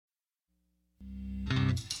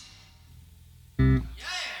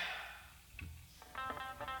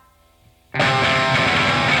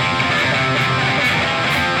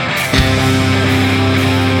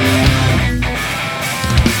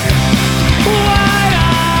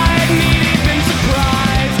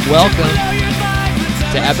welcome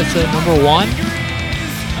to episode number 1 of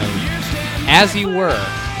As You Were,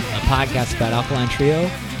 a podcast about Alkaline Trio,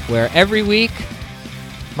 where every week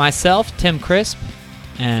myself, Tim Crisp,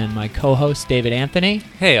 and my co-host, David Anthony,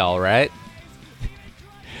 Hey, all right.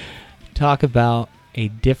 talk about a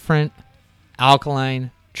different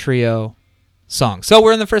Alkaline Trio song. So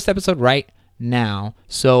we're in the first episode right now.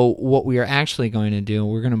 So what we are actually going to do,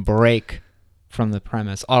 we're going to break from the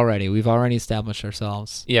premise already. We've already established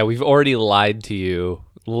ourselves. Yeah, we've already lied to you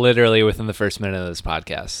literally within the first minute of this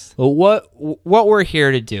podcast. But what we're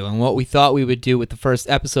here to do, and what we thought we would do with the first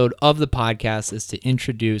episode of the podcast, is to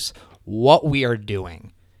introduce what we are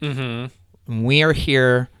doing. Mm-hmm. We are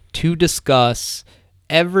here to discuss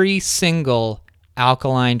every single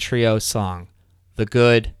Alkaline Trio song. The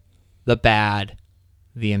good, the bad,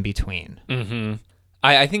 the in-between. Mm-hmm.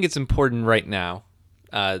 I think it's important right now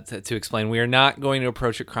to explain. We are not going to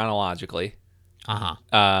approach it chronologically.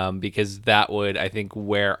 Because that would, I think,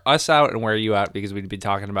 wear us out and wear you out, because we'd be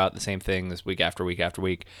talking about the same thing this week after week after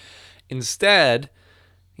week. Instead,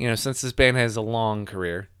 since this band has a long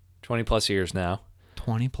career, 20 plus years now.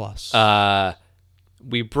 20 plus.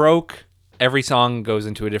 We broke, every song goes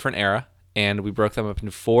into a different era, and we broke them up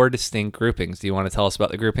into 4 distinct groupings. Do you want to tell us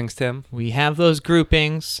about the groupings, Tim? We have those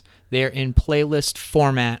groupings. They're in playlist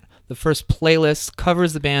format. The first playlist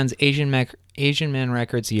covers the band's Asian Man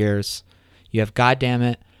Records years. You have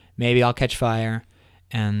Goddammit, Maybe I'll Catch Fire,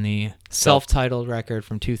 and the self-titled record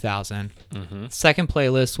from 2000. Mm-hmm. Second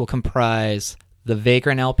playlist will comprise the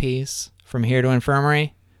Vagrant LPs, From Here to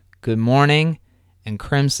Infirmary, Good Morning, and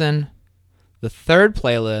Crimson. The third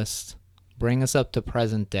playlist bring us up to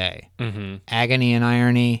present day. Mm-hmm. Agony and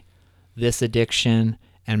Irony, This Addiction,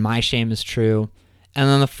 and My Shame Is True. And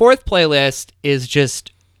then the fourth playlist is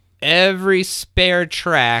just every spare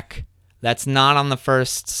track that's not on the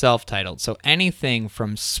first self-titled. So anything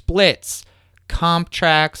from splits, comp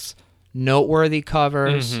tracks, noteworthy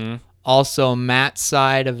covers, also Matt's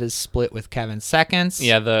side of his split with Kevin Seconds.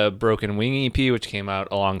 Yeah, the Broken Wing EP, which came out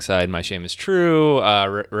alongside My Shame Is True,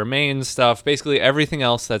 Remains stuff, basically everything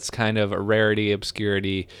else that's kind of a rarity,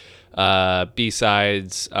 obscurity,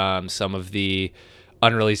 B-sides, some of the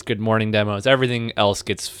unreleased Good Morning demos, everything else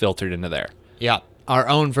gets filtered into there. Yeah, our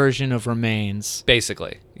own version of Remains.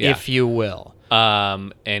 Basically, yeah. If you will.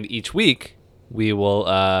 And each week, we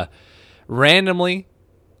will randomly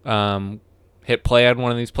hit play on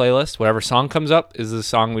one of these playlists. Whatever song comes up is the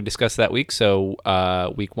song we discussed that week. So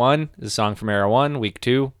week 1 is a song from Era 1. Week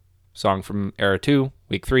 2, song from Era 2.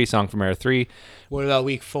 Week 3, song from Era 3. What about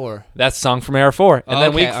week 4? That's a song from Era 4. And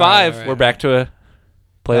then week 5, we're back to a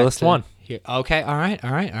playlist 1. Here. Okay, all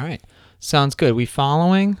right. Sounds good. We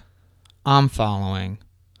following? I'm following.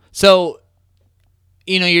 So,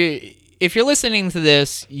 if you're listening to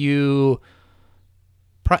this, you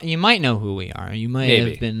might know who we are. You might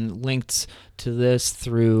have been linked to this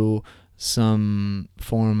through some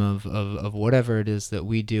form of whatever it is that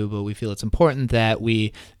we do, but we feel it's important that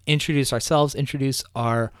we introduce ourselves, introduce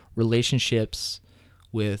our relationships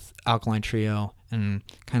with Alkaline Trio, and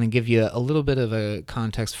kind of give you a little bit of a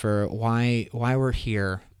context for why we're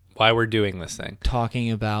here. Why we're doing this thing.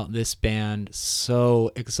 Talking about this band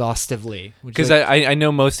so exhaustively. Because I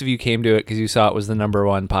know most of you came to it because you saw it was the number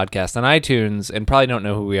 1 podcast on iTunes and probably don't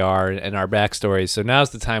know who we are and our backstories. So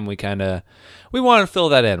now's the time we want to fill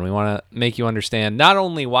that in. We want to make you understand not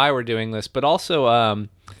only why we're doing this, but also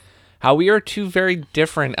how we are 2 very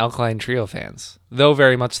different Alkaline Trio fans, though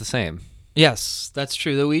very much the same. Yes, that's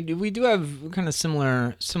true. Though we do have kind of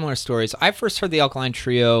similar stories. I first heard the Alkaline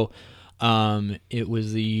Trio. It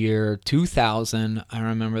was the year 2000. I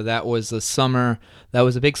remember that was a summer. That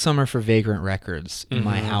was a big summer for Vagrant Records in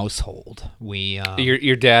my household.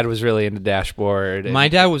 Your dad was really into Dashboard. My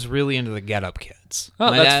dad was really into the Get Up Kids.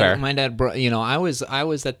 Oh, that's fair. My dad, I was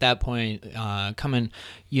at that point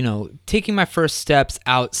taking my first steps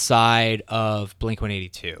outside of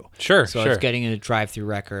Blink-182. Sure. So I was getting into Drive-Thru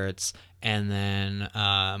Records. And then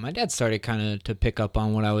my dad started kind of to pick up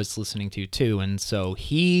on what I was listening to too. And so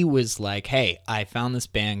he was like, hey, I found this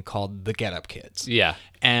band called the Get Up Kids. Yeah.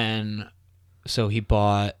 And so he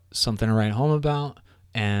bought Something to Write Home About,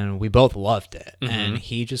 and we both loved it. Mm-hmm. And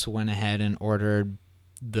he just went ahead and ordered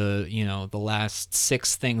the last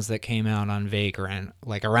 6 things that came out on Vagrant,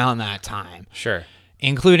 like around that time. Sure.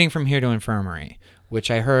 Including From Here to Infirmary,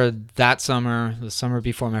 which I heard that summer, the summer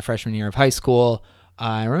before my freshman year of high school.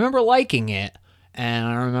 I remember liking it, and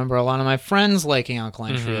I remember a lot of my friends liking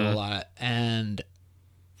Alkaline Trio a lot, and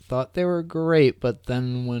thought they were great. But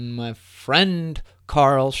then when my friend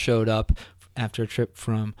Carl showed up after a trip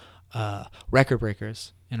from Record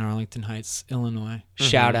Breakers in Arlington Heights, Illinois.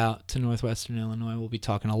 Shout out to Northwestern Illinois. We'll be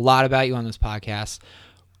talking a lot about you on this podcast.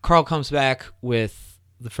 Carl comes back with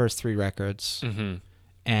the first 3 records,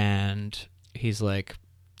 and he's like,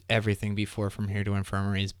 everything before From Here to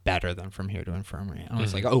Infirmary is better than From Here to Infirmary. And I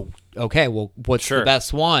was like, oh, okay, well, what's the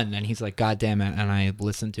best one? And he's like, God damn it. And I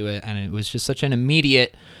listened to it, and it was just such an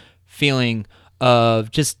immediate feeling of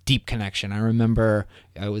just deep connection. I remember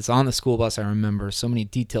I was on the school bus. I remember so many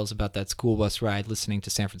details about that school bus ride, listening to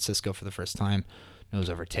San Francisco for the first time, nose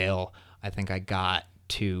over tail. I think I got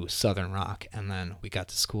to Southern Rock, and then we got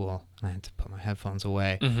to school, and I had to put my headphones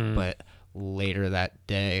away. But later that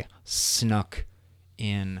day, snuck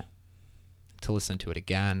in to listen to it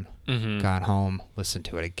again. Got home, listened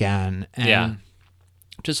to it again, and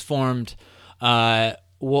just formed what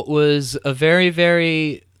was a very,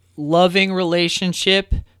 very loving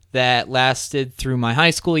relationship that lasted through my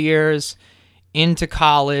high school years into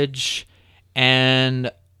college,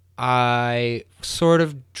 and I sort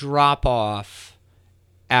of drop off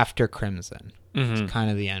after Crimson. It's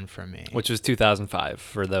kind of the end for me. Which was 2005,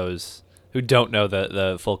 for those who don't know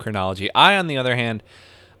the full chronology. I, on the other hand,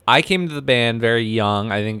 I came to the band very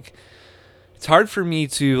young. I think it's hard for me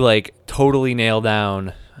to like totally nail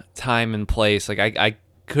down time and place. Like I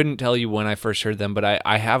couldn't tell you when I first heard them, but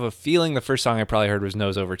I have a feeling the first song I probably heard was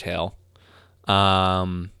Nose Over Tail.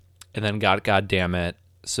 And then God Damn It.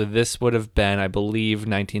 So this would have been, I believe,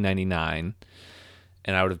 1999,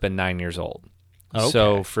 and I would have been 9 years old. Okay.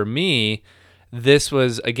 So for me, this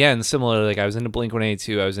was, again, similar. Like I was into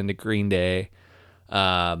Blink-182, I was into Green Day.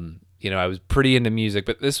 I was pretty into music,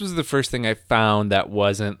 but this was the first thing I found that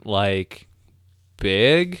wasn't like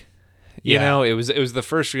big. You know, it was the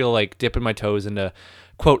first real like dipping my toes into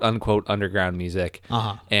quote unquote underground music.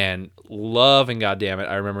 And loving God Damn It.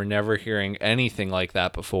 I remember never hearing anything like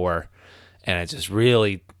that before, and it just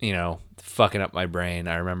really, fucking up my brain.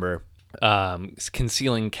 I remember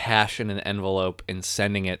concealing cash in an envelope and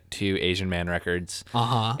sending it to Asian Man Records,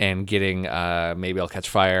 and getting Maybe I'll Catch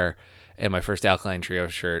Fire and my first Alkaline Trio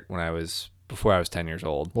shirt before I was 10 years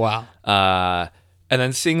old. Wow. And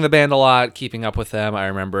then seeing the band a lot, keeping up with them. I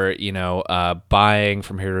remember, buying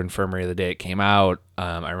From Here to Infirmary the day it came out.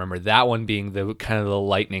 I remember that one being the kind of the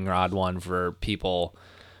lightning rod one for people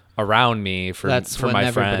around me, for That's for when my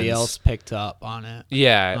everybody friends. else picked up on it.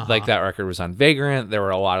 Yeah, like that record was on Vagrant. There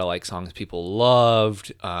were a lot of like songs people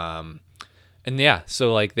loved. And yeah,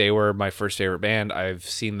 so like they were my first favorite band. I've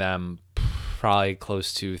seen them probably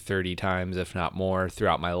close to 30 times, if not more,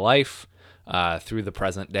 throughout my life, through the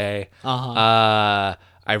present day.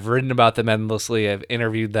 I've written about them endlessly. I've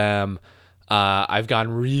interviewed them. I've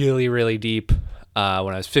gone really, really deep.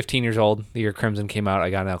 When I was 15 years old, the year Crimson came out, I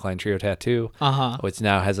got an Alkaline Trio tattoo, which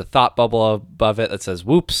now has a thought bubble above it that says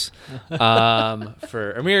 "Whoops,"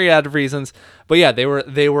 for a myriad of reasons. But yeah,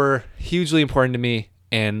 they were hugely important to me.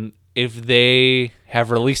 And if they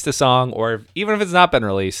have released a song, or even if it's not been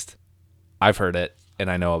released, I've heard it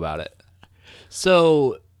and I know about it.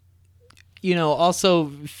 So,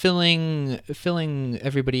 also filling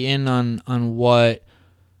everybody in on what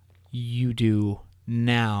you do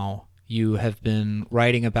now. You have been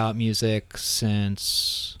writing about music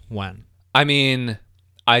since when? I mean,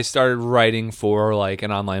 I started writing for like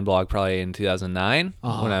an online blog probably in 2009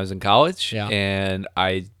 when I was in college, and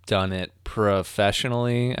I done it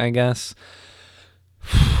professionally, I guess,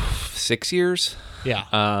 6 years.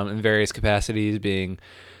 Yeah. In various capacities, being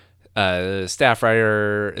staff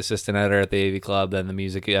writer, assistant editor at the AV Club, then the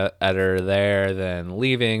music editor there, then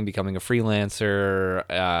leaving, becoming a freelancer.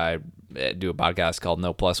 I do a podcast called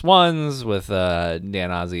No Plus Ones with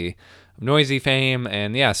Dan Ozzie of Noisy fame,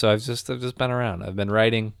 and yeah, so I've just been around. I've been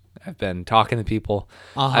writing. I've been talking to people.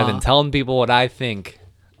 I've been telling people what I think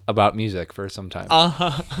about music for some time.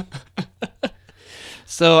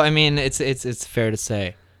 So I mean, it's fair to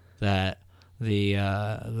say that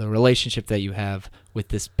the relationship that you have with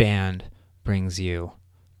this band brings you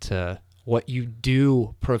to what you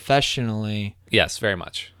do professionally. Yes, very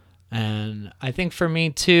much. And I think for me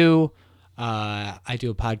too, I do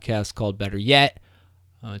a podcast called Better Yet,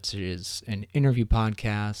 which is an interview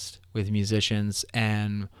podcast with musicians,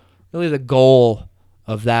 and really the goal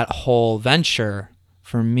of that whole venture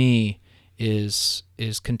for me is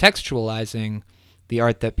contextualizing the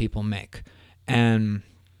art that people make. And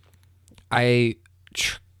I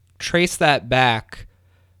trace that back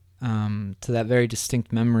to that very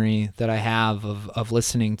distinct memory that I have of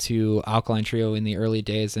listening to Alkaline Trio in the early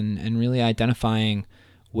days, and really identifying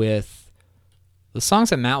with the songs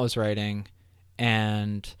that Matt was writing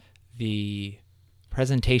and the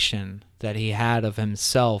presentation that he had of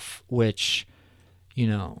himself, which,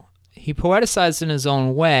 he poeticized in his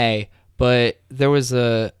own way, but there was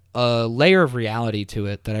a layer of reality to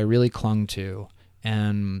it that I really clung to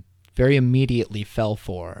and very immediately fell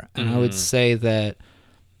for. And I would say that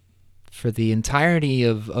for the entirety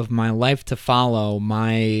of my life to follow,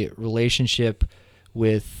 my relationship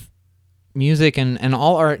with music and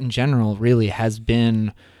all art in general really has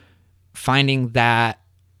been finding that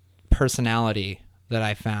personality that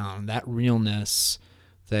I found, that realness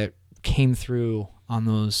that came through on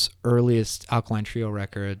those earliest Alkaline Trio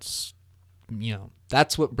records.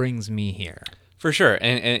 That's what brings me here. For sure.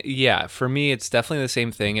 And yeah, for me, it's definitely the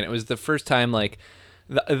same thing. And it was the first time, like,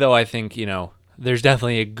 though I think, there's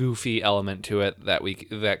definitely a goofy element to it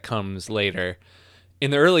that comes later.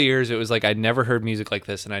 In the early years, it was like I'd never heard music like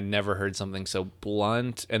this, and I'd never heard something so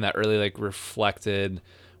blunt, and that really like reflected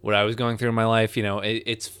what I was going through in my life.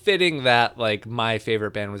 It's fitting that like my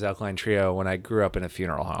favorite band was Alkaline Trio when I grew up in a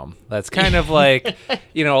funeral home. That's kind of like, a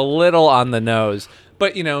little on the nose,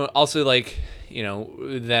 but also like,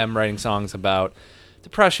 them writing songs about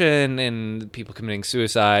depression and people committing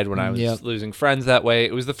suicide when I was losing friends that way.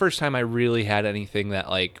 It was the first time I really had anything that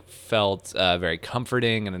like felt very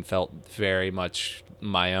comforting and it felt very much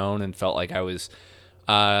my own and felt like I was,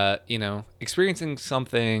 experiencing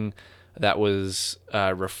something that was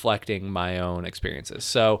reflecting my own experiences.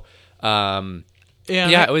 So,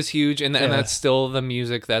 it was huge. And that's still the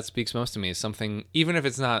music that speaks most to me, is something, even if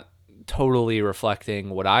it's not totally reflecting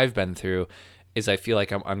what I've been through, is I feel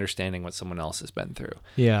like I'm understanding what someone else has been through.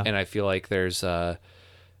 Yeah. And I feel like there's an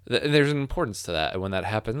importance to that. And when that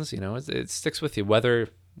happens, it sticks with you, whether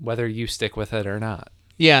you stick with it or not.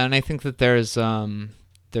 Yeah. And I think that there's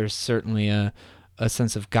certainly a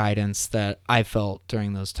sense of guidance that I felt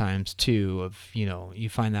during those times too, of, you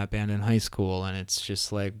find that band in high school and it's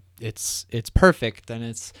just like, it's perfect and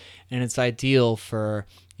it's ideal for,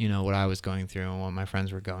 what I was going through and what my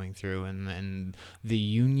friends were going through, and the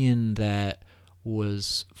union that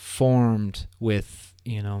was formed with,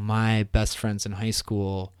 my best friends in high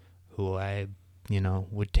school who I,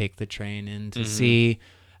 would take the train in to see.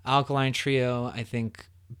 Alkaline Trio, I think,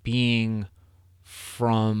 being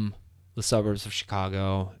from the suburbs of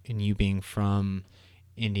Chicago and you being from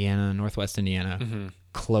Indiana, Northwest Indiana,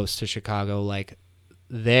 close to Chicago, like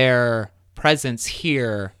their presence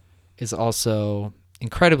here is also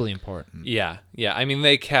incredibly important. Yeah. I mean,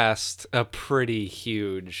 they cast a pretty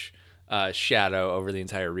huge shadow over the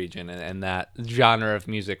entire region and that genre of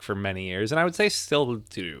music for many years, and I would say still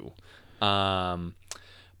do.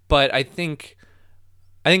 But I think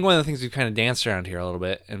one of the things we've kind of danced around here a little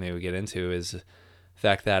bit, and maybe we get into, is the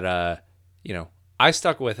fact that I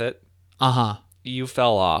stuck with it. You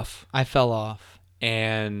fell off. I fell off,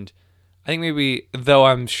 and I think maybe, though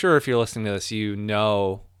I'm sure if you're listening to this, you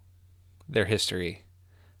know their history.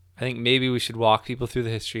 I think maybe we should walk people through the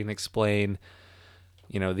history and explain,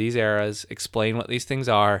 these eras, explain what these things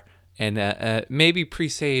are, and maybe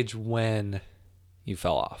presage when you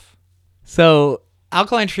fell off. So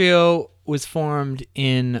Alkaline Trio was formed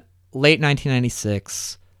in late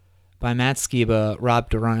 1996 by Matt Skiba, Rob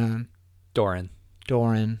Doran,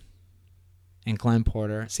 and Glenn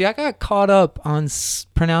Porter. See, I got caught up on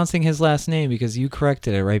pronouncing his last name because you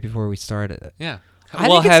corrected it right before we started it. Yeah. I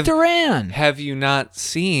think it's Duran. Have you not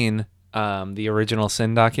seen the original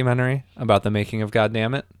Sin documentary about the making of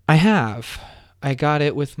Goddammit? I have. I got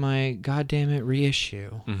it with my Goddammit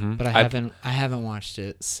reissue, but I haven't watched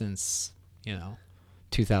it since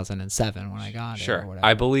 2007 when I got it. Sure. Or whatever.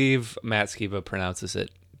 I believe Matt Skiba pronounces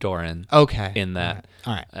it Doran. Okay. In that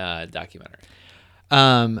All right. documentary.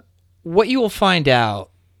 What you will find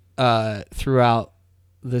out throughout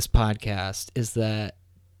this podcast is that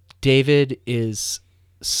David is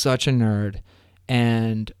such a nerd,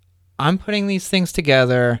 and I'm putting these things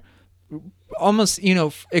together almost,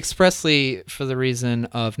 expressly for the reason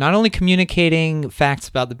of not only communicating facts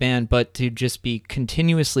about the band, but to just be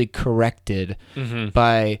continuously corrected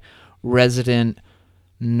by resident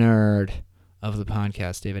nerd of the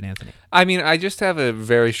podcast, David Anthony. I mean, I just have a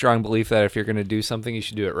very strong belief that if you're going to do something, you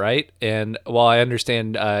should do it right. And while I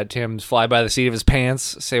understand Tim's fly by the seat of his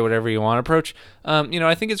pants, say whatever you want approach,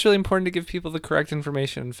 I think it's really important to give people the correct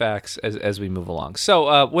information and facts as we move along.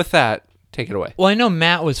 So with that, take it away. Well, I know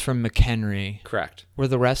Matt was from McHenry. Correct. Were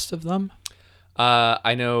the rest of them?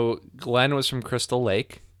 I know Glenn was from Crystal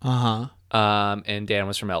Lake. And Dan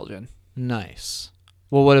was from Elgin. Nice.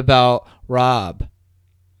 Well, what about Rob?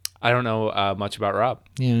 I don't know much about Rob.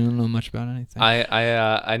 Yeah, I don't know much about anything.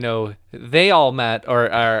 I know they all met,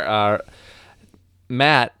 or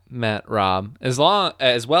Matt met Rob, as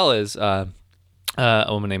well as a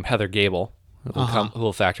woman named Heather Gable, who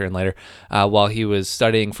will factor in later, while he was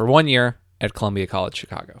studying for 1 year at Columbia College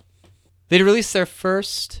Chicago. They released their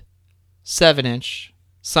first 7-inch,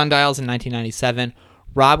 Sundials in 1997.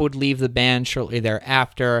 Rob would leave the band shortly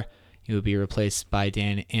thereafter. He would be replaced by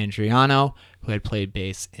Dan Andriano, who had played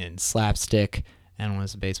bass in Slapstick and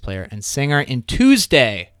was a bass player and singer in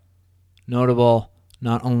Tuesday. Notable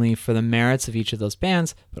not only for the merits of each of those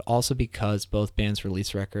bands, but also because both bands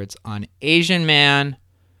released records on Asian Man,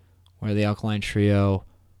 where the Alkaline Trio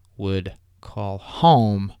would call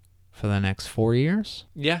home for the next 4 years.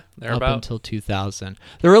 Yeah, they're up until 2000.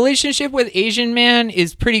 The relationship with Asian Man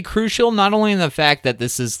is pretty crucial, not only in the fact that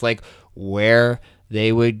this is like where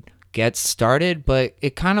they would get started, but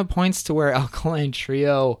it kind of points to where Alkaline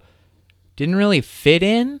Trio didn't really fit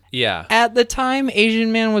in. Yeah. At the time,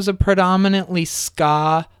 Asian Man was a predominantly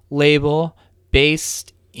ska label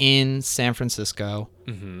based in San Francisco.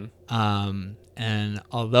 Mm-hmm. And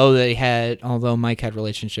although Mike had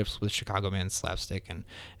relationships with Chicago bands Slapstick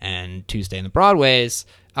and Tuesday and the Broadways,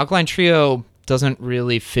 Alkaline Trio doesn't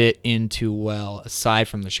really fit in too well aside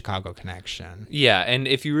from the Chicago connection. Yeah, and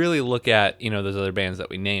if you really look at, those other bands that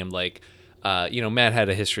we named, like, Matt had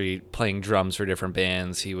a history playing drums for different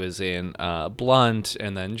bands. He was in Blunt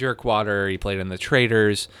and then Jerkwater. He played in the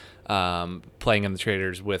Traders, playing in the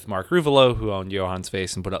Traders with Mark Ruvalo, who owned Johann's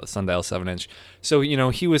Face and put out the Sundial 7-inch. So,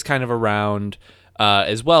 he was kind of around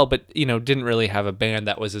as well, but, didn't really have a band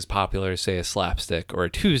that was as popular as, say, a Slapstick or a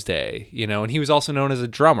Tuesday, and he was also known as a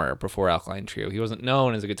drummer before Alkaline Trio. He wasn't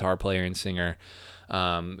known as a guitar player and singer.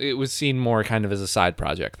 It was seen more kind of as a side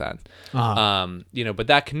project then. Uh-huh. But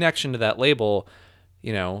that connection to that label,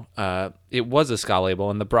 it was a ska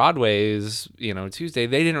label, and the Broadways, Tuesday,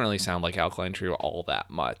 they didn't really sound like Alkaline Trio all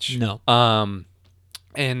that much. No.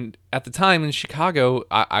 And at the time in Chicago,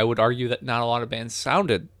 I would argue that not a lot of bands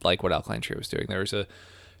sounded like what Alkaline Trio was doing. There was a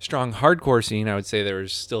strong hardcore scene. I would say there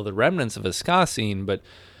was still the remnants of a ska scene, but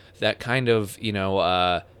that kind of,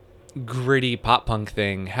 gritty pop punk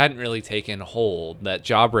thing hadn't really taken hold. That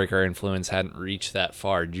Jawbreaker influence hadn't reached that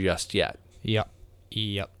far just yet. Yep.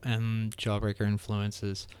 And Jawbreaker influence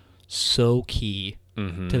is so key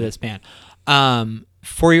to this band.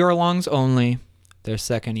 For Your Lungs Only, their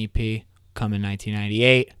second EP, come in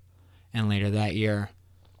 1998, and later that year,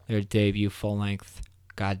 their debut full-length,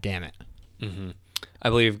 God Damn It. Mm-hmm. I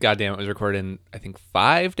believe God Damn It was recorded in, I think,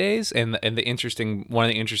 5 days, and one of the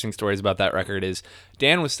interesting stories about that record is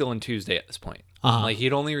Dan was still in Tuesday at this point. Uh-huh. Like,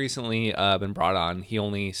 he'd only recently been brought on. He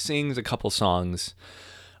only sings a couple songs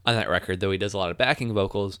on that record, though he does a lot of backing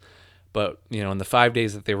vocals. But, in the 5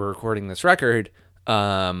 days that they were recording this record,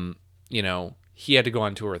 he had to go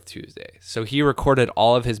on tour with Tuesday. So he recorded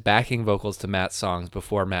all of his backing vocals to Matt's songs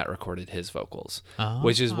before Matt recorded his vocals,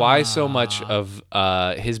 which is why so much of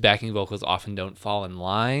his backing vocals often don't fall in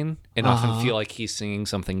line and often feel like he's singing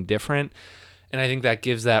something different. And I think that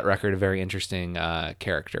gives that record a very interesting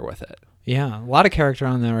character with it. Yeah, a lot of character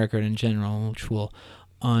on that record in general, which we'll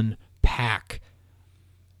unpack.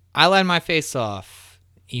 I Lied My Face Off.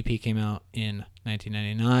 EP came out in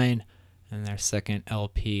 1999, and their second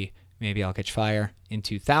LP, Maybe I'll Catch Fire, in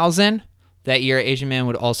 2000. That year, Asian Man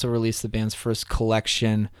would also release the band's first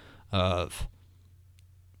collection of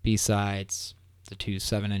B-sides, the 2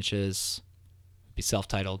 7-inches, be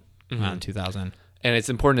self-titled around 2000. And it's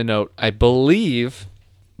important to note, I believe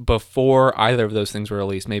before either of those things were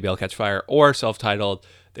released, Maybe I'll Catch Fire or self-titled,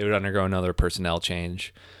 they would undergo another personnel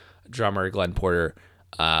change. Drummer Glenn Porter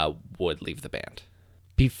would leave the band.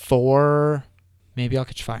 Before Maybe I'll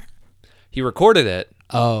Catch Fire? He recorded it.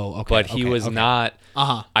 Oh, okay. But he was not.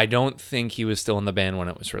 Uh-huh. I don't think he was still in the band when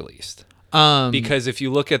it was released. Because if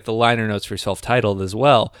you look at the liner notes for self-titled as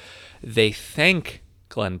well, they thank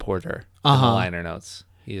Glenn Porter in the liner notes.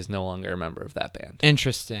 He is no longer a member of that band.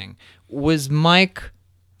 Interesting. Was Mike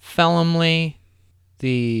Felumlee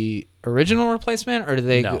the original replacement, or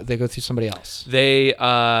did they go through somebody else? They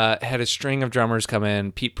had a string of drummers come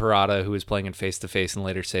in. Pete Parada, who was playing in Face to Face and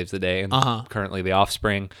later Saves the Day, and currently The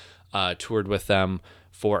Offspring, toured with them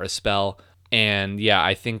for a spell. And yeah,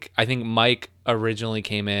 I think Mike originally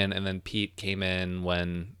came in, and then Pete came in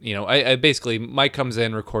when, I basically Mike comes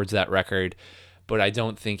in, records that record, but I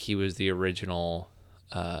don't think he was the original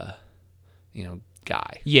guy.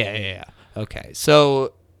 Yeah. Okay.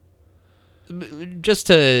 So just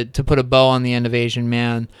to put a bow on the end of Asian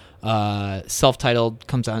Man, self-titled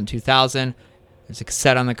comes out in 2000. There's a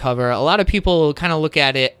cassette on the cover. A lot of people kind of look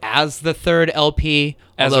at it as the third LP.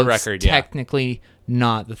 As a record, technically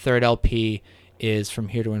not. The third LP is From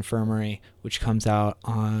Here to Infirmary, which comes out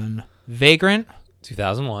on Vagrant.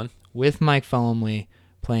 2001. With Mike Felumlee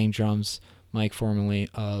playing drums. Mike, formerly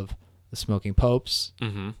of the Smoking Popes.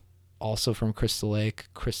 Mm-hmm. Also from Crystal Lake.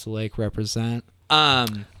 Crystal Lake represent.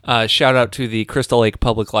 Shout out to the Crystal Lake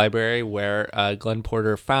Public Library, where Glenn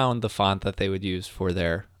Porter found the font that they would use for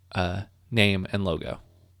their name and logo.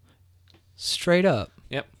 Straight up.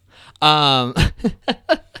 Yep.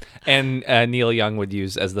 And Neil Young would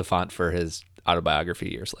use as the font for his autobiography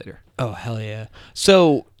years later. Oh, hell yeah.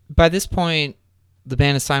 So by this point, the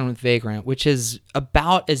band is signed with Vagrant, which is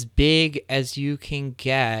about as big as you can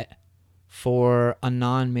get for a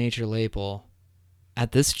non-major label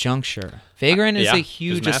at this juncture. Vagrant is a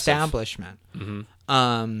huge establishment.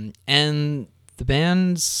 Mm-hmm. And the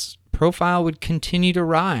band's profile would continue to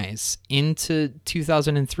rise into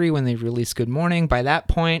 2003 when they released Good Morning. By that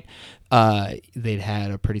point, they'd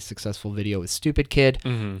had a pretty successful video with Stupid Kid.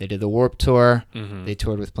 Mm-hmm. They did the Warped Tour. Mm-hmm. They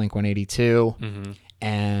toured with Blink-182. Mm-hmm.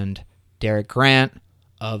 And Derek Grant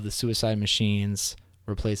of the Suicide Machines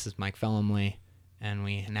replaces Mike Felumlee. And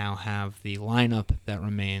we now have the lineup that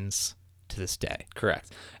remains to this day.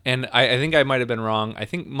 Correct. And I think I might have been wrong. I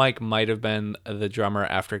think Mike might have been the drummer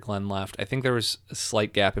after Glenn left. I think there was a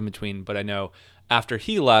slight gap in between, but I know after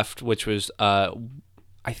he left, which was I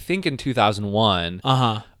think in 2001,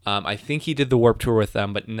 I think he did the Warped Tour with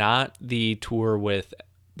them, but not the tour with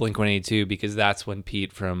Blink-182, because that's when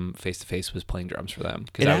Pete from Face to Face was playing drums for them,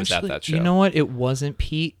 because I was at that show. You know what? It wasn't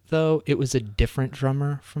Pete, though. It was a different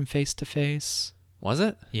drummer from Face to Face. Was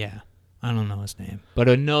it? Yeah. I don't know his name, but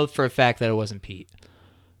I know for a fact that it wasn't Pete,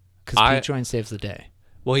 because Pete joined Save the Day.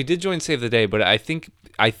 Well, he did join Save the Day, but I think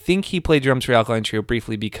he played drums for Alkaline Trio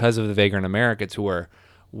briefly because of the Vagrant America tour,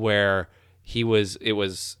 where it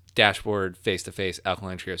was Dashboard, Face to Face,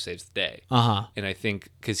 Alkaline Trio Saves the Day. And I think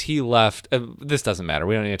because he left, this doesn't matter.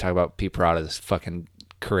 We don't need to talk about Pete Parada's fucking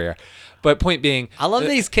career. But point being, I love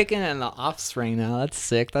that he's kicking in the Offspring now. That's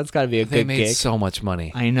sick. That's got to be a good gig. They made so much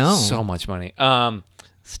money. I know. So much money.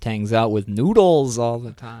 Hangs out with Noodles all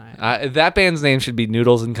the time. That band's name should be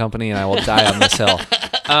Noodles and Company, and I will die on this hill.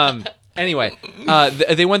 Anyway,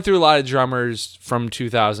 they went through a lot of drummers from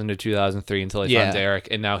 2000 to 2003 until they found Derek,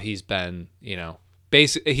 and now he's been,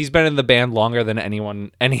 he's been in the band longer than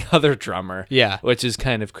any other drummer. Yeah, which is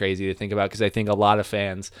kind of crazy to think about, because I think a lot of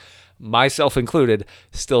fans, myself included,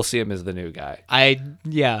 still see him as the new guy.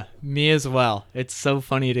 Me as well. It's so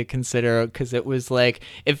funny to consider, because it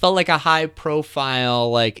felt like a high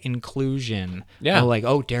profile inclusion.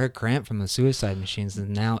 Yeah. Derek Grant from the Suicide Machines is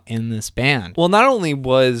now in this band. Well, not only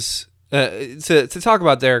was to talk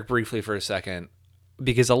about Derek briefly for a second,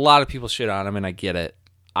 because a lot of people shit on him, and I get it.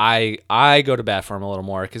 I go to bat for him a little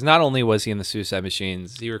more, because not only was he in the Suicide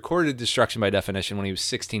Machines, he recorded Destruction by Definition when he was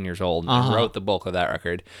 16 years old and wrote the bulk of that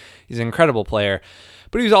record. He's an incredible player.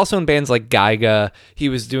 But he was also in bands like Geiga. He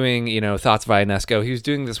was doing, Thoughts of Ionesco. He was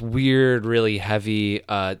doing this weird, really heavy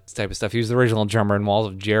type of stuff. He was the original drummer in Walls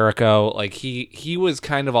of Jericho. He was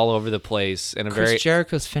kind of all over the place. In Chris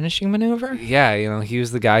Jericho's Finishing Maneuver? Yeah, he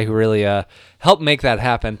was the guy who really helped make that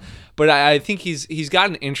happen. But I think he's got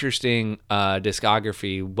an interesting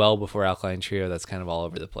discography well before Alkaline Trio that's kind of all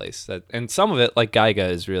over the place. And some of it, like Geiga,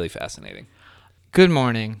 is really fascinating. Good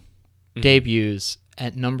Morning debuts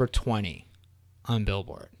at number 20 on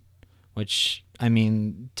Billboard, which,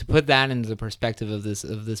 to put that into the perspective of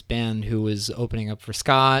this band who was opening up for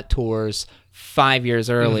Scott tours 5 years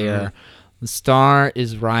earlier, the star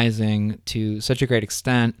is rising to such a great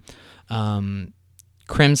extent.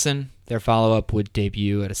 Crimson, their follow-up, would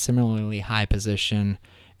debut at a similarly high position,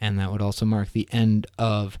 and that would also mark the end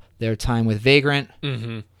of their time with Vagrant.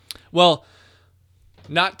 Well,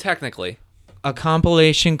 not technically. A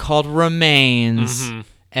compilation called Remains,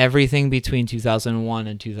 everything between 2001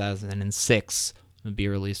 and 2006 would be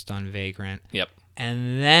released on Vagrant. Yep.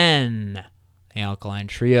 And then the Alkaline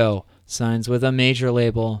Trio signs with a major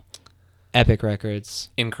label, Epic Records.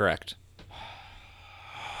 Incorrect.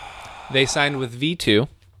 They signed with V2,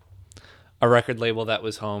 a record label that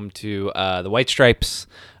was home to the White Stripes,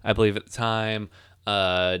 I believe at the time,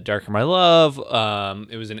 Darker My Love.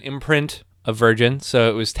 It was an imprint of Virgin, so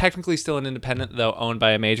it was technically still an independent, though owned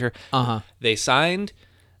by a major. They signed,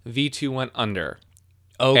 V2 went under.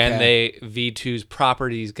 Okay. And V2's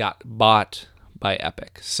properties got bought by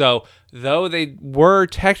Epic. So though they were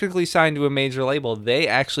technically signed to a major label, they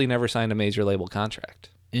actually never signed a major label contract.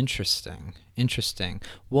 Interesting.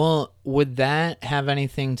 Well, would that have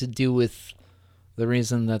anything to do with the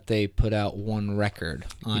reason that they put out one record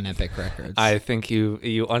on Epic Records? I think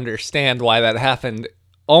you understand why that happened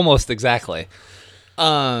almost exactly.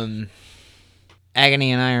 Agony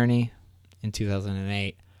and Irony in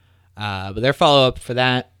 2008. But their follow-up for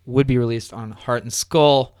that would be released on Heart and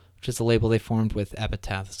Skull, which is the label they formed with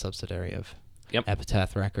Epitaph, a subsidiary of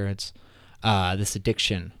Epitaph Records. This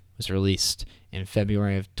Addiction was released in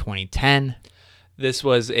February of 2010. This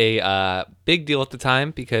was a big deal at the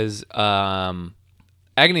time because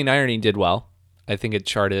Agony and Irony did well. I think it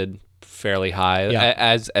charted fairly high,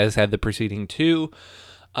 as had the preceding two.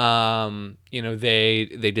 They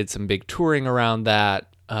did some big touring around that.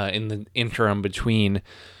 In the interim between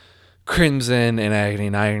Crimson and Agony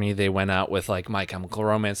and Irony, they went out with like My Chemical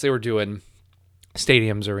Romance. They were doing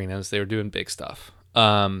stadiums, arenas. They were doing big stuff.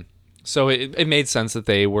 So it made sense that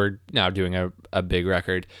they were now doing a big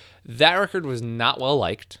record. That record was not well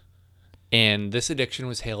liked, and This Addiction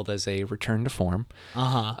was hailed as a return to form.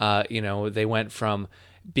 They went from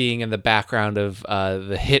being in the background of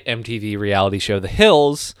the hit MTV reality show The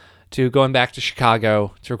Hills to going back to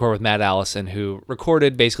Chicago to record with Matt Allison, who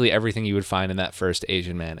recorded basically everything you would find in that first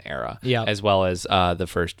Asian Man era, as well as the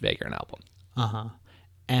first Vagrant album.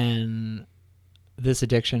 And This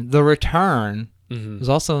Addiction, The Return, was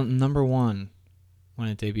also number one when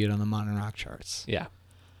it debuted on the Modern Rock charts. Yeah.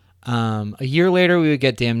 A year later, we would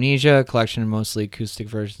get Damnesia, a collection of mostly acoustic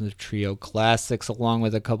versions of trio classics, along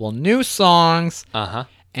with a couple new songs. And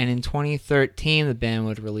in 2013, the band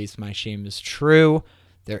would release My Shame Is True,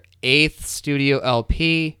 their 8th studio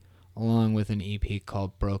LP, along with an EP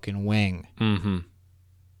called Broken Wing,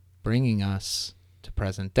 bringing us to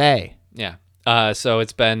present day. Yeah. So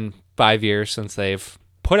it's been 5 years since they've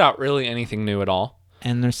put out really anything new at all.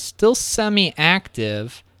 And they're still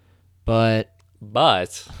semi-active, but...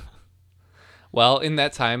 Well, in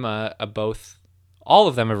that time, all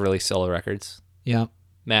of them have released solo records. Yep.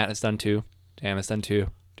 Matt has done 2. Dan has done 2.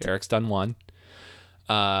 Derek's done 1.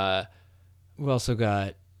 We also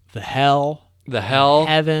got The Hell,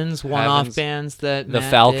 Heavens, one-off bands that The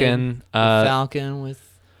Matt Falcon, did. The Falcon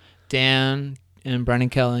with Dan and Brennan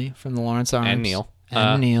Kelly from the Lawrence Arms, and Neil,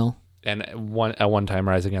 and a one-time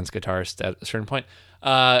Rise Against guitarist at a certain point.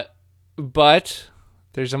 But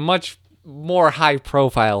there's a much more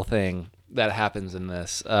high-profile thing that happens in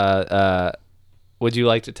this. Would you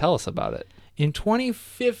like to tell us about it? In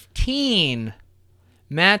 2015,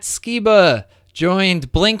 Matt Skiba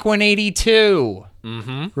joined Blink-182,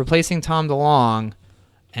 replacing Tom DeLonge,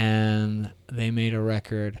 and they made a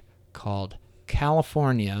record called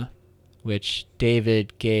California, which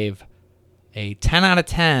David gave a 10 out of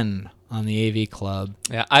 10 on the AV Club.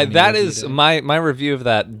 Yeah, that is my review of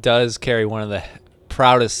that does carry one of the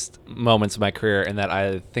proudest moments of my career, in that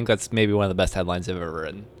I think that's maybe one of the best headlines I've ever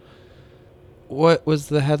written. What was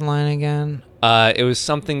the headline again? It was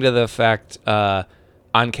something to the effect,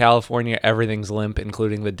 on California, everything's limp,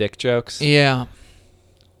 including the dick jokes. Yeah.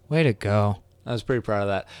 Way to go. I was pretty proud of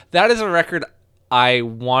that. That is a record I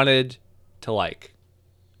wanted to like.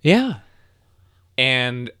 Yeah.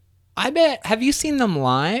 And I bet, have you seen them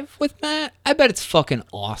live with Matt? I bet it's fucking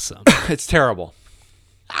awesome. It's terrible.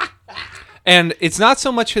 And it's not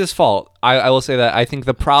so much his fault. I will say that I think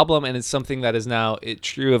the problem, and it's something that is now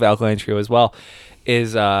true of Alkaline Trio as well,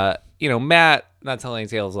 is Matt, not telling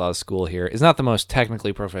tales out of school here, is not the most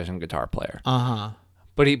technically proficient guitar player.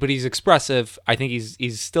 But he's expressive. I think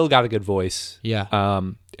he's still got a good voice. Yeah.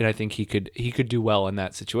 And I think he could do well in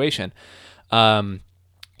that situation.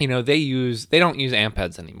 They don't use amp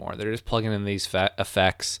heads anymore. They're just plugging in these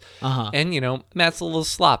effects. And Matt's a little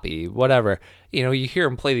sloppy, whatever. You hear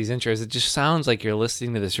him play these intros, it just sounds like you're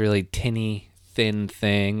listening to this really tinny, thin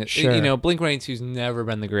thing. Sure. Blink-182's never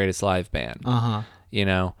been the greatest live band.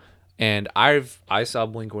 And I saw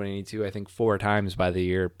Blink-182 I think 4 times by the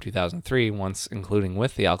year 2003, once including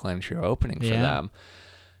with the Alkaline Trio opening for them.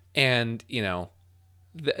 And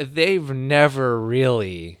they've never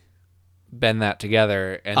really been that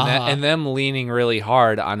together, and and them leaning really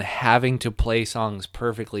hard on having to play songs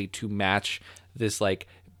perfectly to match this like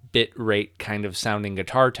bit rate kind of sounding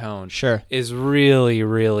guitar tone is really,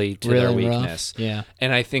 really to their weakness. Rough. Yeah.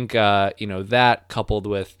 And I think that coupled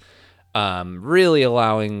with really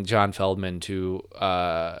allowing John Feldman to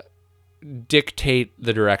dictate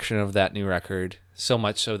the direction of that new record, so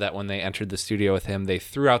much so that when they entered the studio with him, they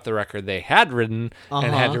threw out the record they had written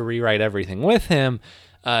and had to rewrite everything with him,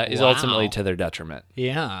 is ultimately to their detriment.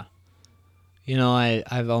 Yeah.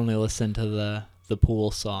 I've only listened to the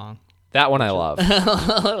Pool song. That one I love.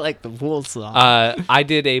 I like the Pool song. I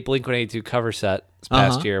did a Blink-182 cover set this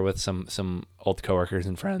past year with some old coworkers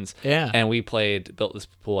and friends. Yeah. And we Built This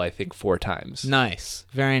Pool, I think, 4 times. Nice.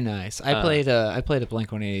 Very nice. I played a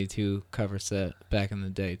Blink-182 cover set back in the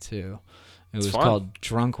day, too. It was called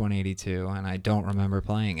Drunk 182, and I don't remember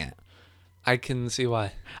playing it. I can see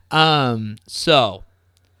why. So,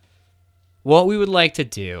 what we would like to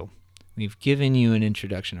do, we've given you an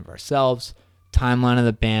introduction of ourselves, timeline of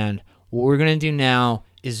the band. What we're going to do now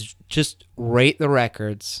is just rate the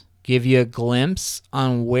records, give you a glimpse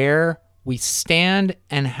on where we stand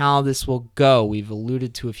and how this will go. We've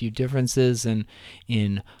alluded to a few differences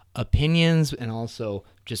in opinions and also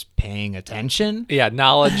just paying attention. Yeah,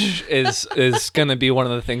 knowledge is going to be one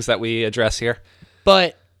of the things that we address here.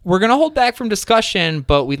 But we're going to hold back from discussion,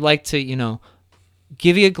 but we'd like to,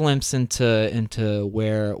 give you a glimpse into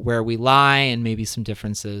where we lie and maybe some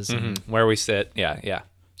differences. Where we sit. Yeah.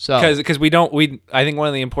 So because I think one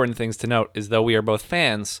of the important things to note is, though we are both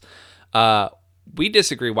fans, we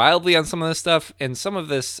disagree wildly on some of this stuff, and some of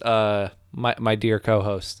this my dear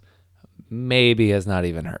co-host maybe has not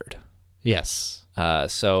even heard. Yes.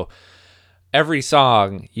 So every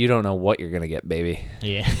song, you don't know what you're gonna get, baby.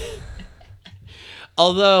 Yeah.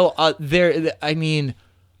 Although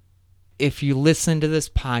if you listen to this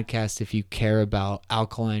podcast, if you care about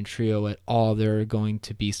Alkaline Trio at all, there are going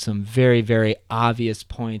to be some very, very obvious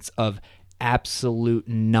points of absolute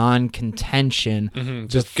non-contention.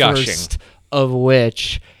 Just the gushing. First of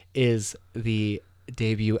which is the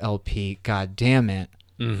debut LP, God Damn It,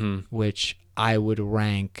 which I would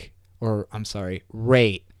rate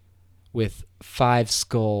with 5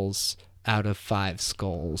 skulls out of 5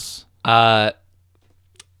 skulls.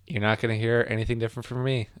 You're not going to hear anything different from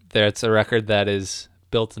me. It's a record that is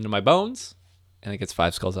built into my bones, and it gets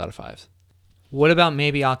 5 skulls out of 5. What about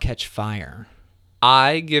Maybe I'll Catch Fire?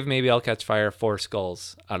 I give Maybe I'll Catch Fire 4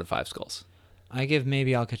 skulls out of 5 skulls. I give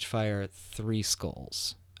Maybe I'll Catch Fire 3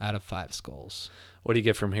 skulls out of 5 skulls. What do you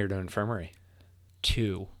get from Here to Infirmary?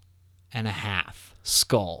 2.5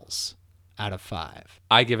 skulls out of 5.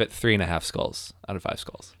 I give it 3.5 skulls out of 5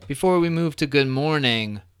 skulls. Before we move to Good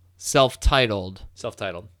Morning, self-titled,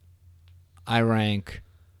 I rank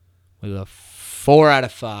with a 4 out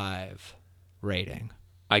of 5 rating.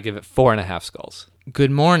 I give it 4.5 skulls. Good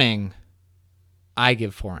Morning, I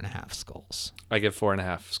give 4.5 skulls. I give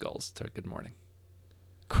 4.5 skulls to Good Morning.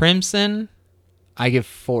 Crimson, I give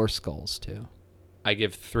 4 skulls to. I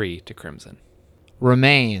give 3 to Crimson.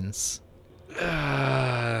 Remains,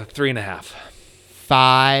 3.5.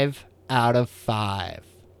 5 out of 5.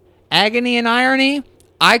 Agony and Irony,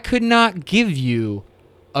 I could not give you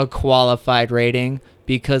a qualified rating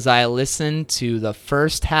because I listened to the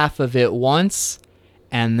first half of it once,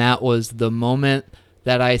 and that was the moment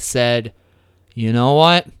that I said, you know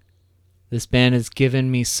what? This band has given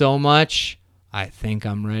me so much, I think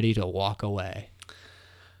I'm ready to walk away.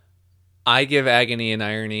 I give Agony and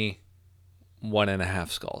Irony 1.5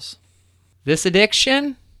 skulls. This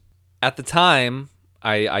Addiction? At the time,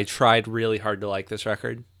 I tried really hard to like this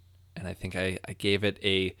record, and I think I gave it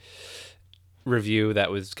a review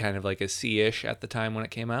that was kind of like a C-ish at the time when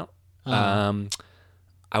it came out. I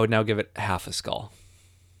would now give it half a skull.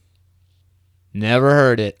 Never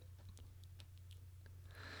heard it.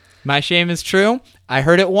 My Shame Is True. I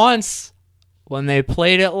heard it once when they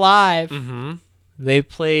played it live. They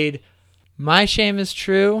played My Shame Is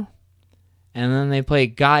True, and then they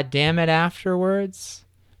played God Damn It afterwards.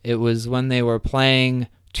 It was when they were playing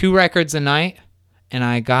 2 records a night, and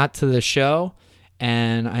I got to the show,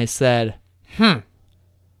 and I said,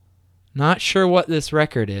 not sure what this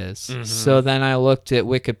record is. So then I looked at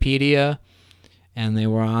Wikipedia, and they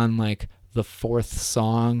were on like the 4th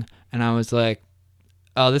song, and I was like,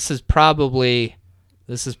 oh, this is probably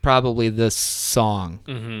this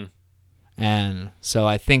song. And so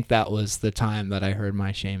I think that was the time that I heard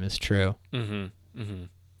My Shame Is True.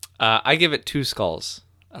 I give it 2 skulls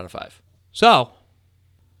out of 5. So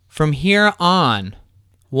from here on,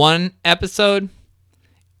 1 episode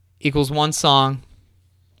equals 1 song,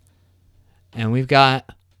 and we've got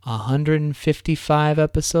 155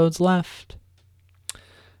 episodes left.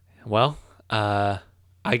 Well, I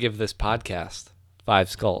give this podcast 5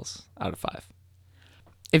 skulls out of 5.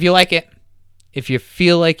 If you like it, if you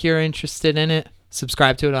feel like you're interested in it,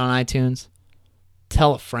 subscribe to it on iTunes.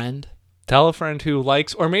 Tell a friend. Tell a friend who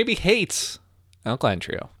likes or maybe hates Alkaline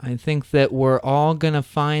Trio. I think that we're all going to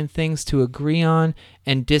find things to agree on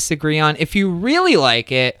and disagree on. If you really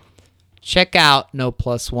like it, check out No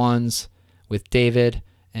Plus Ones with David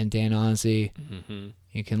and Dan Ozzie.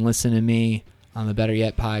 You can listen to me on the Better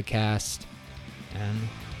Yet podcast. And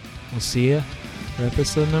we'll see you for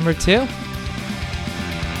episode number 2.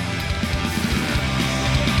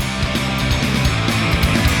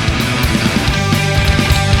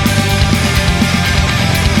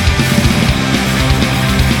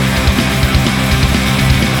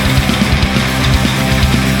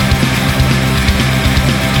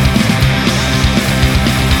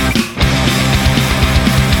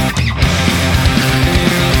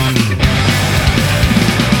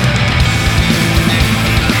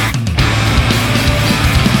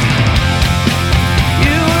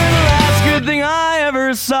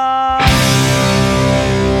 Saw